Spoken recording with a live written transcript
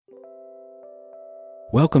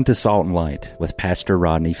Welcome to Salt and Light with Pastor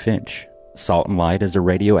Rodney Finch. Salt and Light is a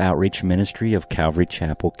radio outreach ministry of Calvary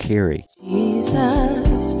Chapel, Cary.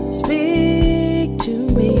 Jesus, speak to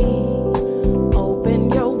me.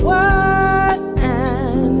 Open your word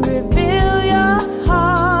and reveal your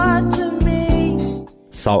heart to me.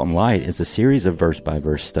 Salt and Light is a series of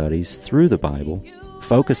verse-by-verse studies through the Bible,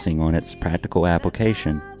 focusing on its practical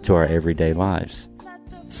application to our everyday lives.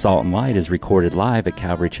 Salt and Light is recorded live at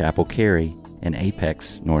Calvary Chapel, Cary in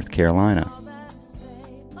Apex, North Carolina.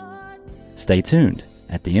 Stay tuned.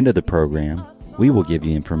 At the end of the program, we will give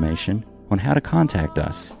you information on how to contact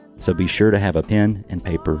us, so be sure to have a pen and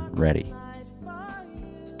paper ready.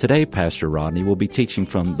 Today, Pastor Rodney will be teaching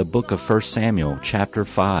from the book of 1 Samuel, chapter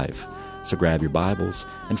 5, so grab your Bibles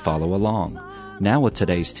and follow along. Now with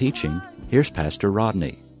today's teaching, here's Pastor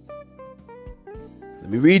Rodney.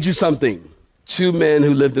 Let me read you something. Two men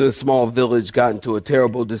who lived in a small village got into a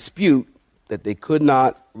terrible dispute that they could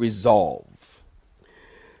not resolve.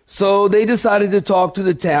 So they decided to talk to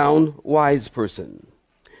the town wise person.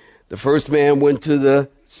 The first man went to the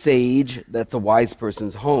sage, that's a wise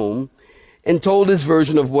person's home, and told his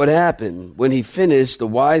version of what happened. When he finished, the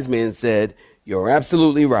wise man said, "You're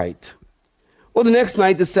absolutely right." Well, the next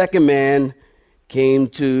night, the second man came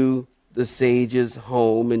to the sage's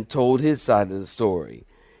home and told his side of the story.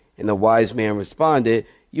 And the wise man responded,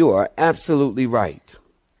 "You are absolutely right."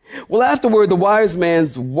 Well, afterward, the wise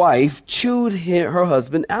man's wife chewed her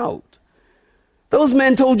husband out. "Those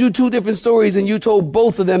men told you two different stories, and you told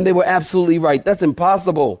both of them they were absolutely right. That's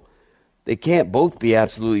impossible. They can't both be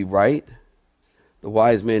absolutely right." The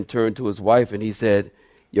wise man turned to his wife, and he said,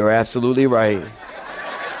 "You're absolutely right."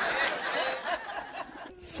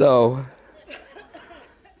 So,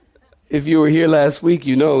 if you were here last week,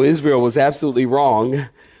 you know Israel was absolutely wrong.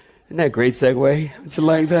 Isn't that a great segue? Would you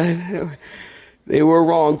like that? They were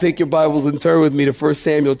wrong. Take your Bibles and turn with me to 1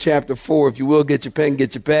 Samuel chapter 4. If you will, get your pen,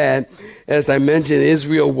 get your pad. As I mentioned,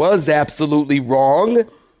 Israel was absolutely wrong.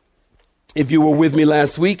 If you were with me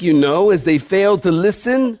last week, you know, as they failed to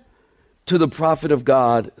listen to the prophet of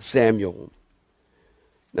God, Samuel.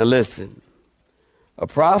 Now listen, a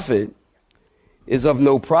prophet is of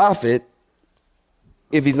no profit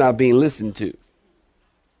if he's not being listened to.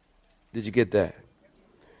 Did you get that?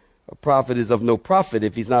 A prophet is of no profit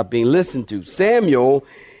if he's not being listened to. Samuel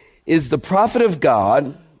is the prophet of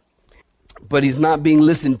God, but he's not being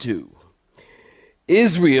listened to.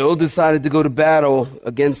 Israel decided to go to battle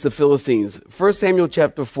against the Philistines. 1 Samuel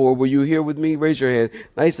chapter 4, were you here with me? Raise your hand.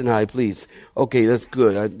 Nice and high, please. Okay, that's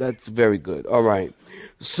good. That's very good. All right.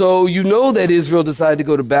 So you know that Israel decided to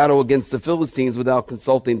go to battle against the Philistines without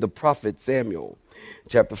consulting the prophet Samuel.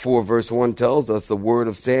 Chapter 4, verse 1 tells us the word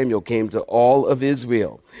of Samuel came to all of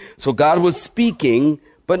Israel. So God was speaking,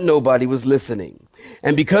 but nobody was listening.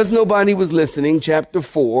 And because nobody was listening, chapter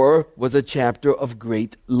 4 was a chapter of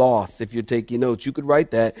great loss. If you're taking notes, you could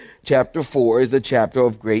write that. Chapter 4 is a chapter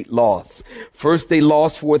of great loss. First, they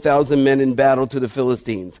lost 4,000 men in battle to the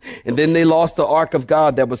Philistines. And then they lost the ark of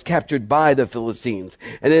God that was captured by the Philistines.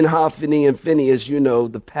 And then Hophni and Phinehas, you know,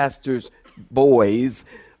 the pastor's boys,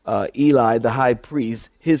 Eli, the high priest,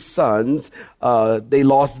 his sons, they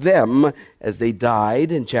lost them as they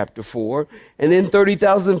died in chapter 4. And then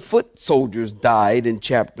 30,000 foot soldiers died in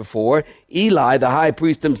chapter 4. Eli, the high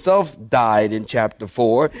priest himself, died in chapter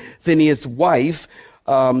 4. Phinehas' wife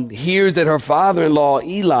hears that her father-in-law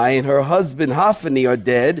Eli and her husband Hophni are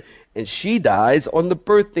dead, and she dies on the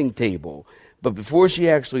birthing table. But before she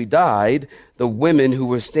actually died, the women who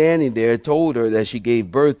were standing there told her that she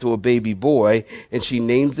gave birth to a baby boy, and she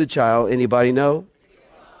names the child, anybody know?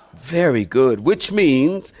 Very good, which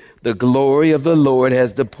means the glory of the Lord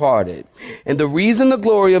has departed. And the reason the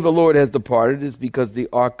glory of the Lord has departed is because the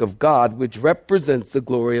ark of God, which represents the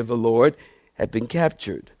glory of the Lord, had been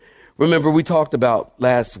captured. Remember, we talked about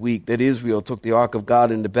last week that Israel took the ark of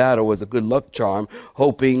God into battle as a good luck charm,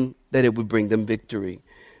 hoping that it would bring them victory.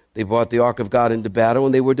 They brought the ark of God into battle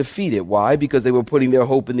and they were defeated. Why? Because they were putting their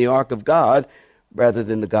hope in the ark of God rather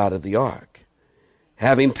than the God of the ark.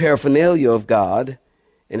 Having paraphernalia of God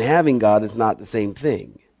and having God is not the same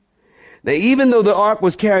thing. Now, even though the ark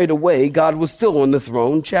was carried away, God was still on the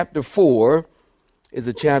throne. Chapter 4 is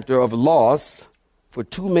a chapter of loss for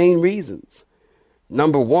two main reasons.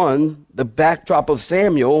 Number one, the backdrop of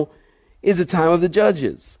Samuel is the time of the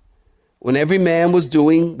judges, when every man was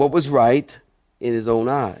doing what was right in his own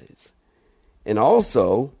eyes. And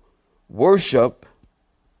also, worship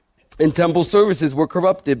and temple services were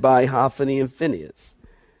corrupted by Hophni and Phinehas.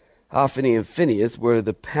 Hophni and Phinehas were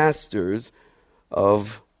the pastors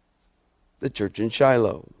of the church in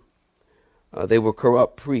Shiloh. They were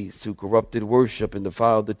corrupt priests who corrupted worship and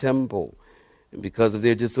defiled the temple. And because of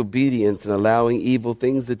their disobedience and allowing evil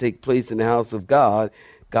things to take place in the house of God,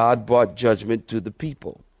 God brought judgment to the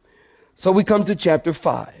people. So we come to chapter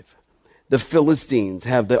 5. The Philistines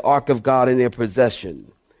have the ark of God in their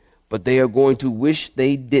possession, but they are going to wish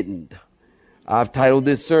they didn't. I've titled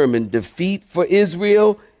this sermon, Defeat for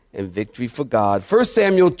Israel and Victory for God. 1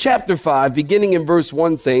 Samuel chapter 5, beginning in verse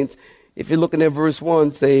 1, saints. If you're looking at verse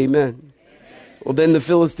 1, say amen. Amen. Well, then the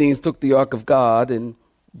Philistines took the ark of God and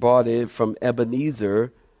brought it from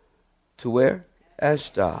Ebenezer to where?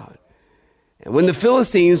 Ashdod. And when the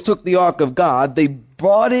Philistines took the ark of God, they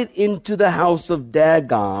brought it into the house of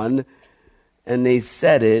Dagon, and they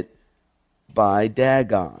set it by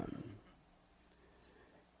Dagon.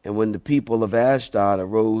 And when the people of Ashdod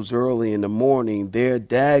arose early in the morning, there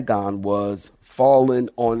Dagon was fallen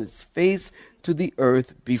on its face to the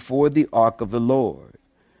earth before the ark of the Lord.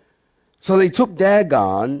 So they took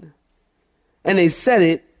Dagon, and they set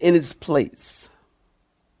it in its place.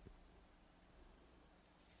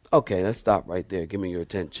 Okay, let's stop right there. Give me your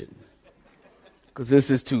attention. Because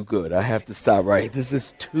this is too good. I have to stop right. This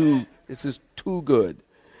is too good.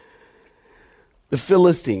 The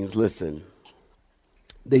Philistines, listen.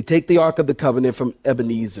 They take the Ark of the Covenant from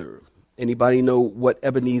Ebenezer. Anybody know what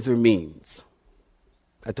Ebenezer means?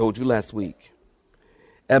 I told you last week.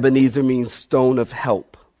 Ebenezer means stone of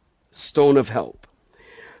help. Stone of help.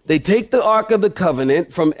 They take the Ark of the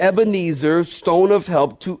Covenant from Ebenezer, stone of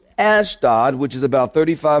help, to Ashdod, which is about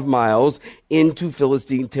 35 miles into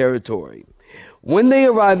Philistine territory. When they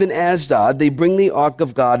arrive in Ashdod, they bring the Ark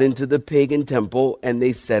of God into the pagan temple and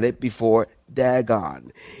they set it before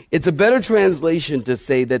Dagon. It's a better translation to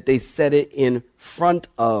say that they set it in front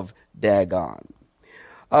of Dagon.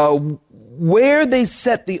 Where they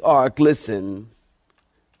set the Ark, listen,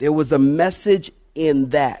 there was a message in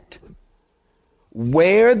that.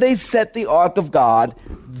 Where they set the ark of God,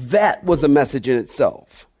 that was a message in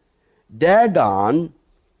itself. Dagon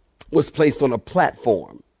was placed on a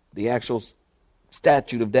platform. The actual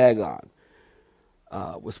statue of Dagon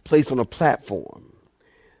was placed on a platform.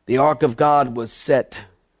 The ark of God was set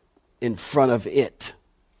in front of it.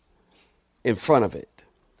 In front of it.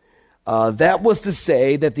 That was to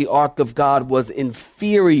say that the ark of God was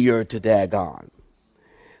inferior to Dagon.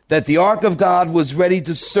 That the ark of God was ready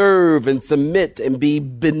to serve and submit and be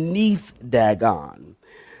beneath Dagon.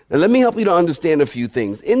 Now let me help you to understand a few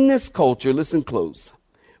things. In this culture, listen close.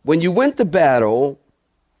 When you went to battle,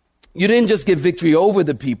 you didn't just get victory over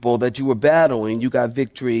the people that you were battling, you got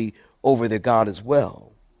victory over their God as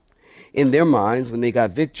well. In their minds, when they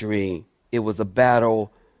got victory, it was a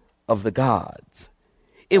battle of the gods.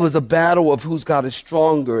 It was a battle of whose God is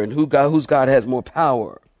stronger and whose God has more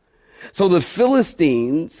power. So the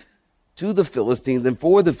Philistines, to the Philistines and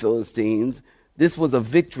for the Philistines, this was a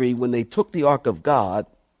victory when they took the ark of God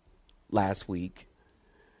last week.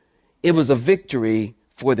 It was a victory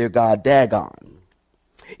for their God Dagon.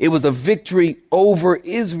 It was a victory over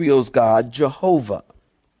Israel's God Jehovah.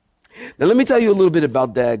 Now let me tell you a little bit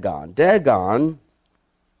about Dagon. Dagon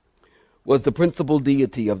was the principal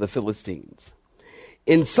deity of the Philistines.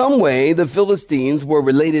 In some way, the Philistines were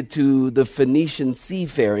related to the Phoenician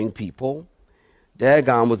seafaring people.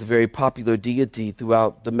 Dagon was a very popular deity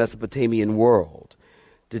throughout the Mesopotamian world.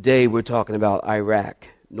 Today, we're talking about Iraq,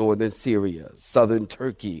 northern Syria, southern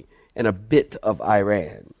Turkey, and a bit of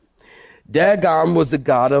Iran. Dagon was the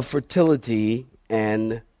god of fertility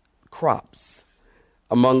and crops.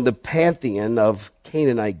 Among the pantheon of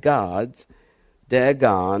Canaanite gods,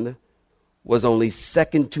 Dagon was only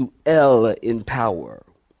second to El in power.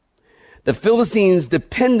 The Philistines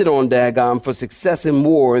depended on Dagon for success in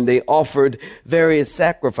war, and they offered various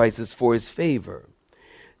sacrifices for his favor.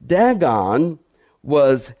 Dagon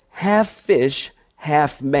was half fish,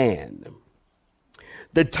 half man.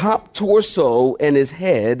 The top torso and his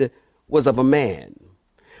head was of a man.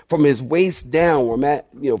 From his waist down,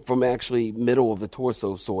 from actually middle of the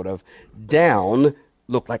torso sort of, down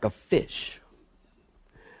looked like a fish.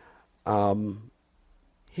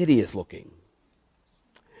 Hideous looking.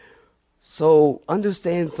 So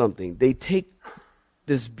understand something. They take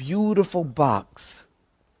this beautiful box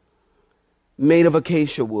made of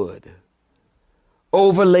acacia wood,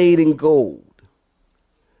 overlaid in gold,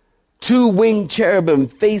 two winged cherubim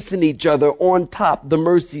facing each other on top the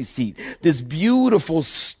mercy seat. This beautiful,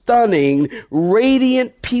 stunning,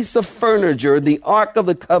 radiant piece of furniture, the Ark of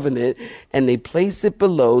the Covenant, and they place it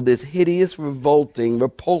below this hideous, revolting,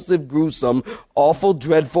 repulsive, gruesome, awful,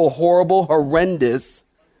 dreadful, horrible, horrendous.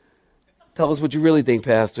 Tell us what you really think,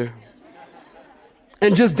 Pastor.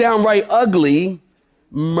 And just downright ugly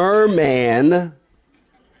merman.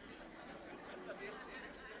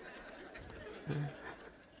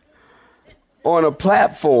 on a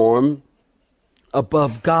platform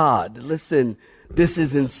above God. Listen, this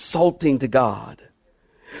is insulting to God.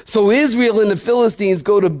 So Israel and the Philistines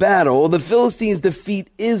go to battle. The Philistines defeat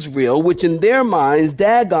Israel, which in their minds,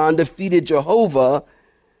 Dagon defeated Jehovah,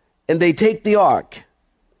 and they take the ark,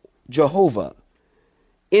 Jehovah,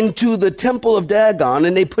 into the temple of Dagon,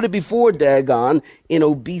 and they put it before Dagon in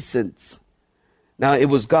obeisance. Now, it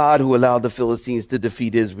was God who allowed the Philistines to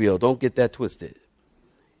defeat Israel. Don't get that twisted.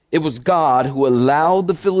 It was God who allowed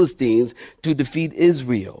the Philistines to defeat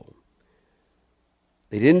Israel.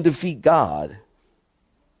 They didn't defeat God.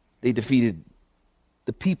 They defeated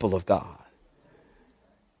the people of God.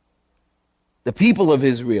 The people of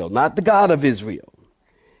Israel, not the God of Israel.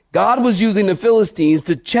 God was using the Philistines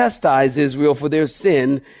to chastise Israel for their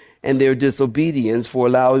sin and their disobedience, for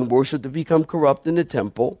allowing worship to become corrupt in the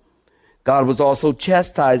temple. God was also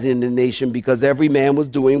chastising the nation because every man was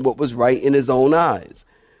doing what was right in his own eyes.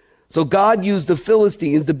 So God used the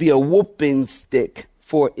Philistines to be a whooping stick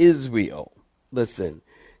for Israel. Listen,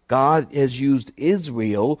 God has used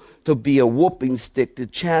Israel to be a whooping stick to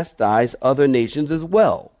chastise other nations as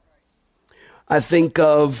well. I think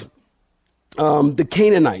of the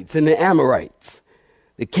Canaanites and the Amorites.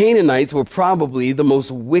 The Canaanites were probably the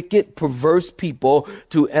most wicked, perverse people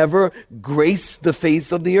to ever grace the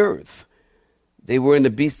face of the earth. They were into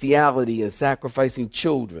bestiality and sacrificing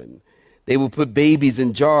children. They would put babies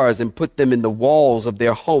in jars and put them in the walls of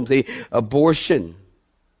their homes. Abortion.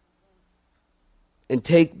 And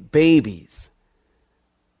take babies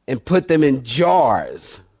and put them in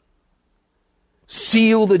jars.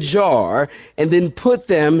 Seal the jar and then put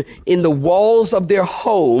them in the walls of their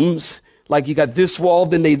homes. Like you got this wall,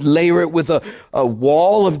 then they layer it with a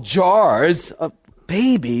wall of jars of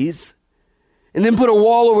babies and then put a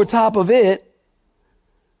wall over top of it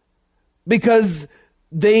because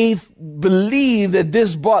they believe that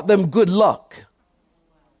this brought them good luck.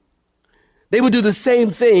 They would do the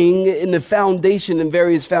same thing in the foundation and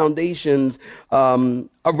various foundations around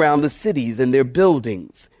the cities and their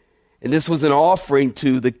buildings. And this was an offering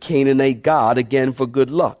to the Canaanite god, again, for good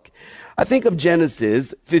luck. I think of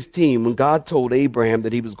Genesis 15, when God told Abraham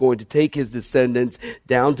that he was going to take his descendants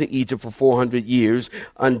down to Egypt for 400 years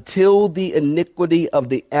until the iniquity of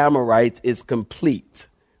the Amorites is complete.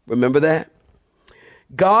 Remember that?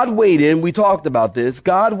 God waited, and we talked about this,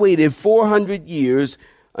 God waited 400 years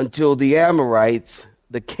until the Amorites,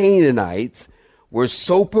 the Canaanites, were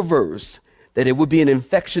so perverse that it would be an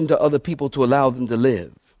infection to other people to allow them to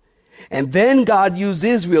live. And then God used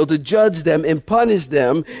Israel to judge them and punish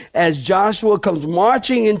them as Joshua comes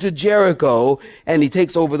marching into Jericho and he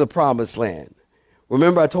takes over the promised land.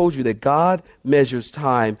 Remember, I told you that God measures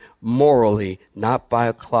time morally, not by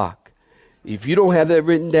a clock. If you don't have that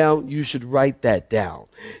written down, you should write that down.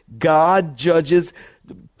 God judges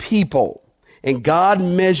people, and God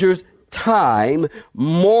measures time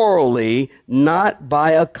morally, not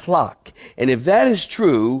by a clock. And if that is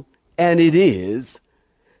true, and it is,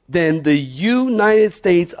 then the United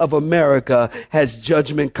States of America has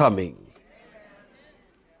judgment coming.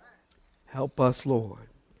 Help us, Lord.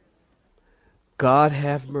 God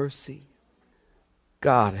have mercy.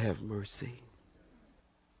 God have mercy.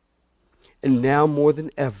 And now more than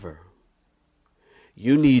ever,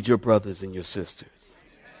 you need your brothers and your sisters.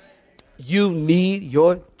 You need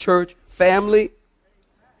your church family.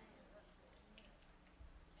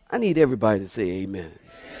 I need everybody to say amen.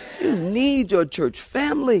 You need your church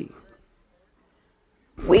family.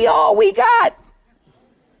 We all we got.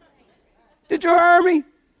 Did you hear me?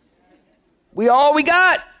 We all we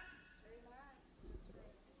got.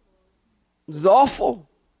 It's awful.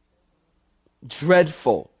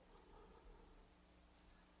 Dreadful.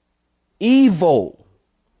 Evil.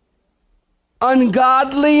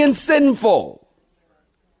 Ungodly and sinful.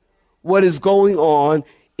 What is going on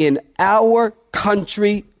in our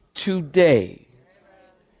country today?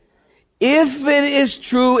 If it is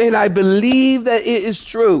true, and I believe that it is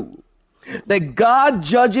true, that God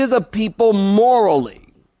judges a people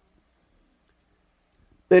morally,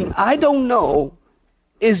 then I don't know,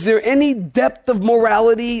 is there any depth of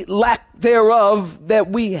morality, lack thereof,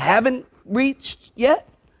 that we haven't reached yet?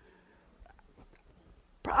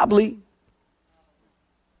 Probably.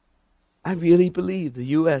 I really believe the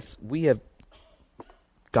U.S., we have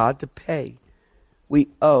God to pay. We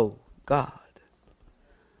owe God.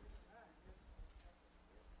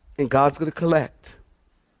 And God's going to collect.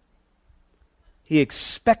 He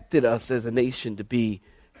expected us as a nation to be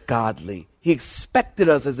godly. He expected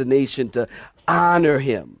us as a nation to honor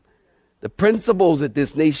him. The principles that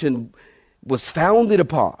this nation was founded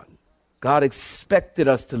upon, God expected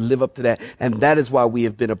us to live up to that. And that is why we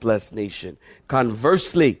have been a blessed nation.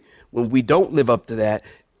 Conversely, when we don't live up to that,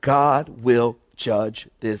 God will judge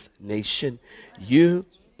this nation. You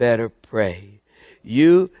better pray.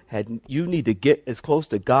 You need to get as close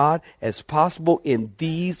to God as possible in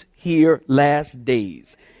these here last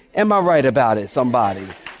days. Am I right about it, somebody?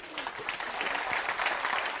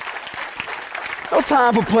 No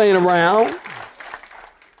time for playing around.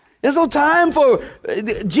 There's no time for,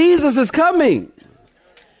 Jesus is coming.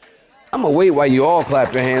 I'm going to wait while you all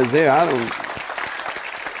clap your hands there.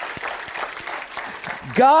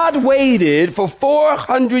 God waited for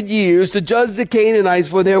 400 years to judge the Canaanites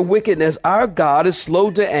for their wickedness. Our God is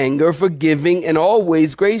slow to anger, forgiving, and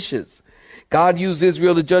always gracious. God used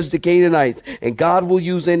Israel to judge the Canaanites, and God will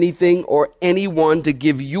use anything or anyone to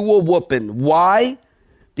give you a whooping. Why?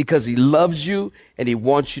 Because he loves you, and he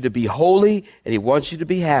wants you to be holy, and he wants you to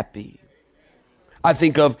be happy. I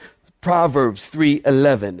think of Proverbs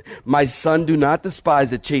 3:11. My son, do not despise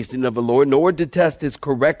the chastening of the Lord, nor detest his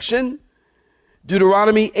correction.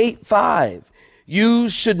 Deuteronomy 8:5. You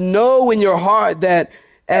should know in your heart that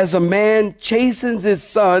as a man chastens his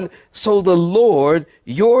son, so the Lord,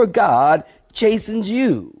 your God, chastens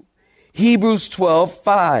you. Hebrews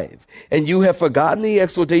 12:5. And you have forgotten the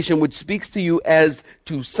exhortation which speaks to you as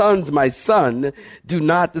to sons, my son. Do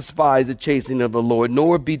not despise the chastening of the Lord,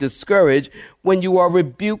 nor be discouraged when you are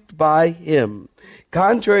rebuked by him.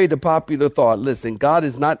 Contrary to popular thought, listen, God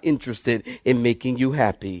is not interested in making you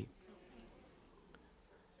happy.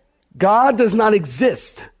 God does not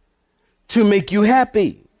exist to make you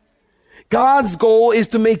happy. God's goal is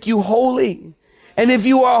to make you holy. And if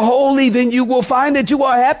you are holy, then you will find that you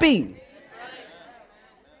are happy.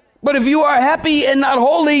 But if you are happy and not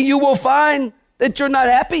holy, you will find that you're not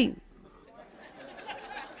happy.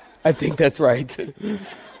 I think that's right.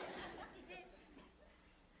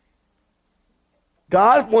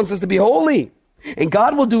 God wants us to be holy. And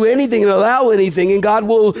God will do anything and allow anything, and God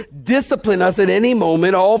will discipline us at any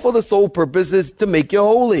moment, all for the sole purpose is to make you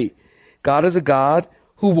holy. God is a God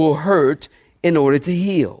who will hurt in order to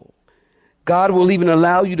heal. God will even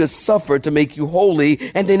allow you to suffer to make you holy,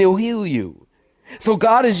 and then he'll heal you. So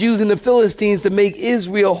God is using the Philistines to make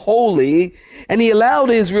Israel holy, and he allowed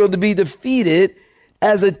Israel to be defeated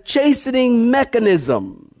as a chastening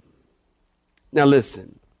mechanism. Now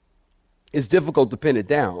listen, it's difficult to pin it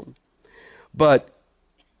down. But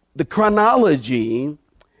the chronology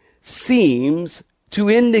seems to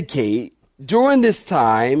indicate during this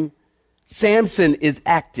time, Samson is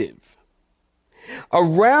active.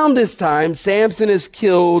 Around this time, Samson has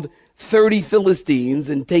killed 30 Philistines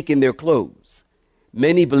and taken their clothes.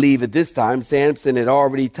 Many believe at this time Samson had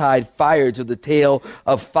already tied fire to the tail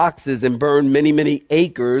of foxes and burned many, many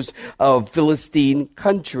acres of Philistine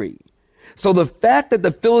country. So the fact that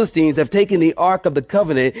the Philistines have taken the Ark of the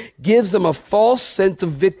Covenant gives them a false sense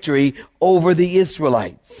of victory over the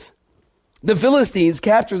Israelites. The Philistines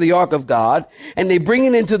capture the Ark of God, and they bring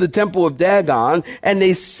it into the temple of Dagon, and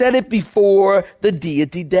they set it before the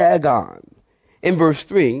deity Dagon. In verse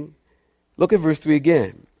 3, look at verse 3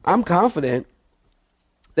 again. I'm confident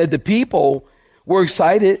that the people were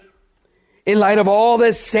excited. In light of all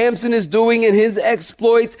that Samson is doing in his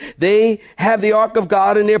exploits, they have the Ark of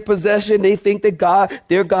God in their possession. They think that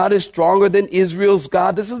their God is stronger than Israel's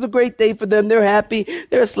God. This is a great day for them. They're happy.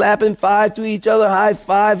 They're slapping five to each other, high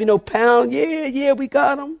five, pound. Yeah, we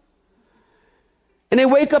got them. And they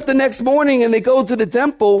wake up the next morning and they go to the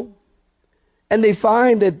temple and they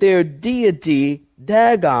find that their deity,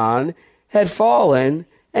 Dagon, had fallen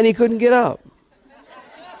and he couldn't get up.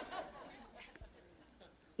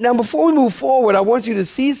 Now, before we move forward, I want you to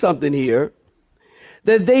see something here,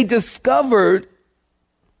 that they discovered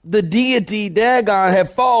the deity Dagon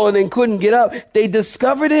had fallen and couldn't get up. They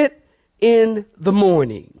discovered it in the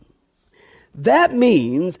morning. That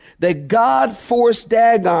means that God forced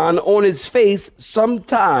Dagon on his face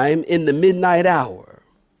sometime in the midnight hour.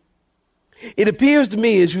 It appears to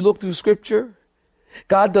me, as you look through Scripture,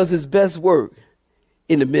 God does his best work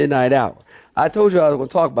in the midnight hour. I told you I was going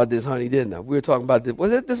to talk about this, honey, didn't I? We were talking about this.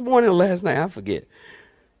 Was it this morning or last night? I forget.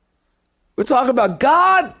 We're talking about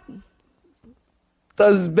God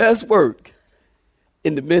does his best work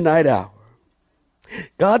in the midnight hour.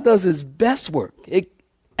 God does his best work.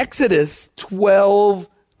 Exodus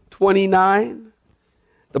 12:29.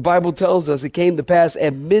 The Bible tells us it came to pass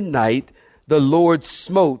at midnight, the Lord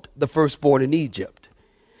smote the firstborn in Egypt.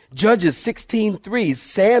 Judges 16:3,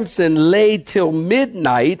 Samson lay till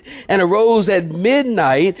midnight and arose at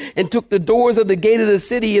midnight and took the doors of the gate of the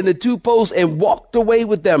city and the two posts and walked away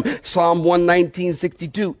with them. Psalm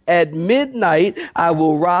 119:62, at midnight I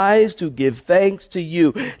will rise to give thanks to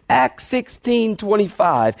you. Acts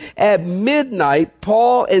 16:25, at midnight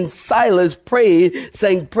Paul and Silas prayed,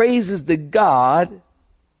 saying praises to God.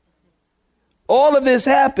 All of this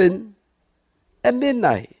happened at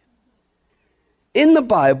midnight. In the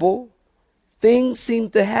Bible, things seem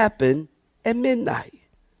to happen at midnight.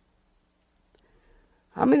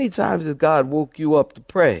 How many times has God woke you up to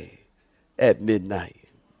pray at midnight?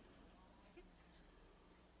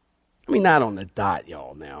 I mean, not on the dot,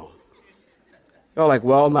 y'all, now. Y'all like,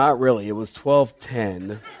 well, not really. It was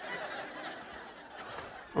 12:10.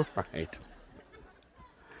 All right.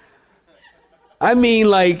 I mean,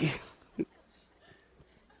 like,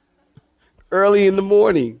 early in the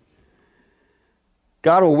morning.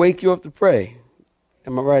 God will wake you up to pray.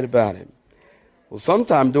 Am I right about it? Well,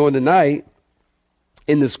 sometime during the night,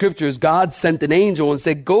 in the scriptures, God sent an angel and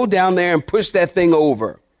said, go down there and push that thing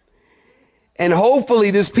over. And hopefully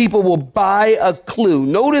this people will buy a clue.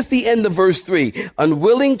 Notice the end of verse 3.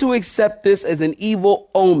 Unwilling to accept this as an evil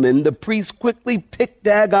omen, the priest quickly picked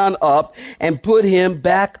Dagon up and put him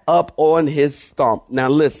back up on his stump. Now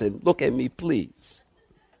listen, look at me, please.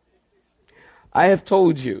 I have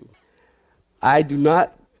told you, I do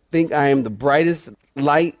not think I am the brightest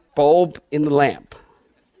light bulb in the lamp.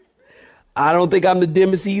 I don't think I'm the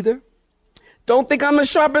dimmest either. Don't think I'm the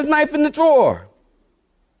sharpest knife in the drawer.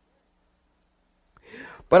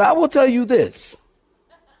 But I will tell you this.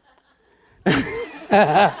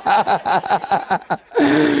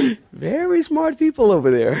 Very smart people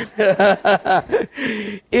over there.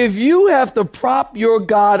 If you have to prop your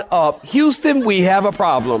God up, Houston, we have a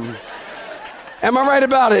problem. Am I right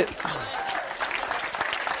about it?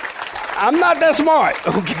 I'm not that smart,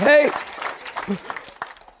 okay?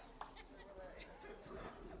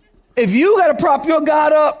 If you got to prop your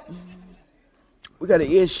God up, we got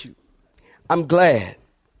an issue. I'm glad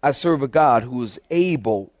I serve a God who is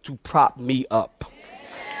able to prop me up.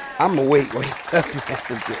 I'm going to wait.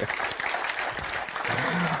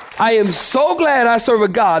 I am so glad I serve a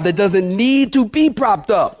God that doesn't need to be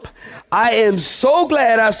propped up. I am so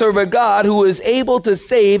glad I serve a God who is able to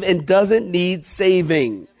save and doesn't need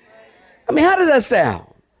saving. I mean, how does that sound?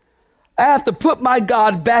 I have to put my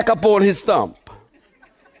God back up on his stump.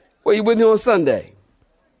 What are you with me on Sunday?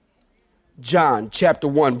 John chapter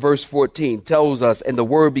 1 verse 14 tells us, and the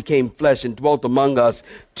word became flesh and dwelt among us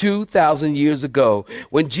 2,000 years ago.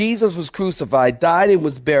 When Jesus was crucified, died, and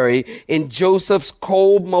was buried in Joseph's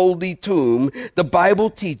cold, moldy tomb, the Bible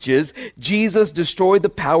teaches Jesus destroyed the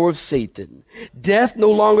power of Satan. Death no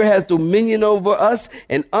longer has dominion over us,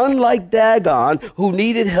 and unlike Dagon, who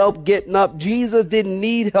needed help getting up, Jesus didn't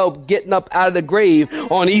need help getting up out of the grave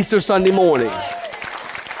on Easter Sunday morning.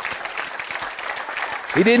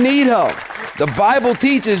 He didn't need help. The Bible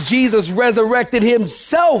teaches Jesus resurrected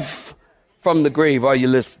himself from the grave. Are you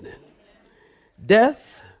listening?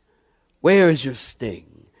 Death, where is your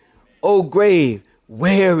sting? O grave,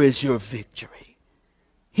 where is your victory?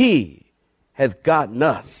 He hath gotten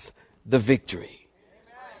us the victory.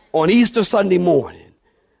 On Easter Sunday morning,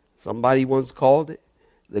 somebody once called it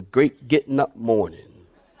the great getting up morning.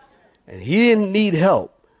 And he didn't need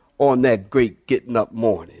help on that great getting up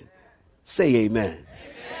morning. Say amen.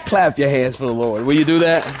 Clap your hands for the Lord. Will you do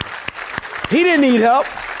that? He didn't need help.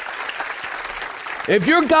 If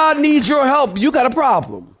your God needs your help, you got a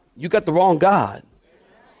problem. You got the wrong God.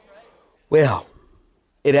 Well,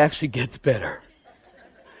 it actually gets better.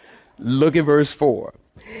 Look at verse 4.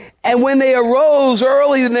 And when they arose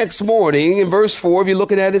early the next morning, in verse 4, if you're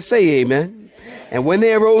looking at it, say amen. And when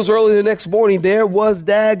they arose early the next morning, there was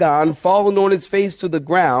Dagon fallen on his face to the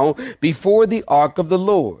ground before the ark of the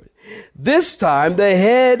Lord. This time the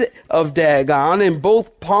head of Dagon and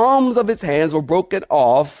both palms of his hands were broken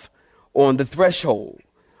off on the threshold.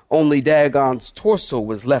 Only Dagon's torso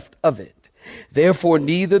was left of it. Therefore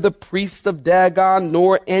neither the priests of Dagon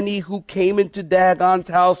nor any who came into Dagon's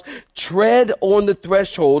house tread on the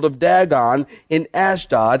threshold of Dagon in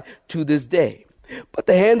Ashdod to this day. But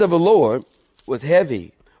the hand of the Lord was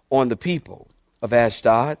heavy on the people of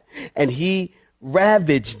Ashdod, and he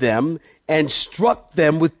ravaged them and struck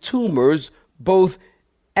them with tumors, both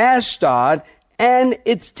Ashdod and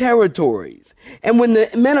its territories. And when the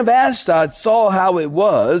men of Ashdod saw how it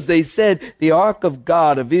was, they said, the ark of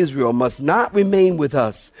God of Israel must not remain with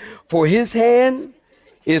us, for his hand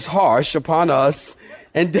is harsh upon us.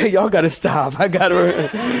 And y'all got to stop.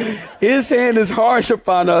 His hand is harsh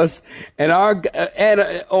upon us and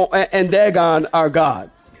Dagon, our God.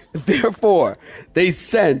 Therefore, they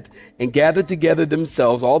sent and gathered together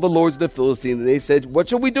themselves all the lords of the Philistines, and they said, what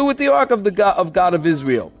shall we do with the ark of the God of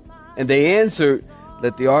Israel? And they answered,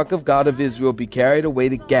 let the ark of God of Israel be carried away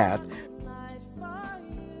to Gath.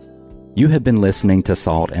 You have been listening to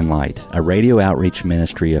Salt and Light, a radio outreach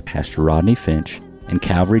ministry of Pastor Rodney Finch and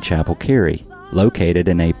Calvary Chapel, Cary, located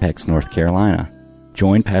in Apex, North Carolina.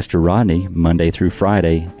 Join Pastor Rodney Monday through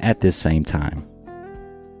Friday at this same time.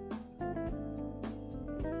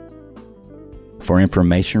 For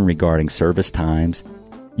information regarding service times,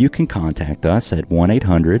 you can contact us at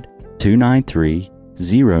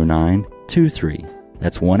 1-800-293-0923.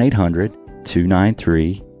 That's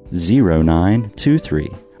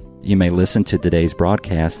 1-800-293-0923. You may listen to today's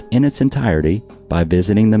broadcast in its entirety by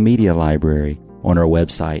visiting the media library on our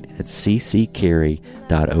website at cccary.org.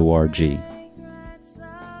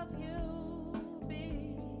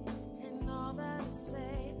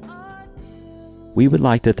 We would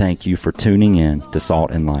like to thank you for tuning in to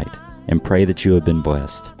Salt and Light and pray that you have been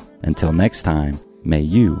blessed. Until next time, may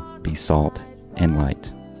you be salt and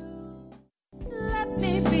light.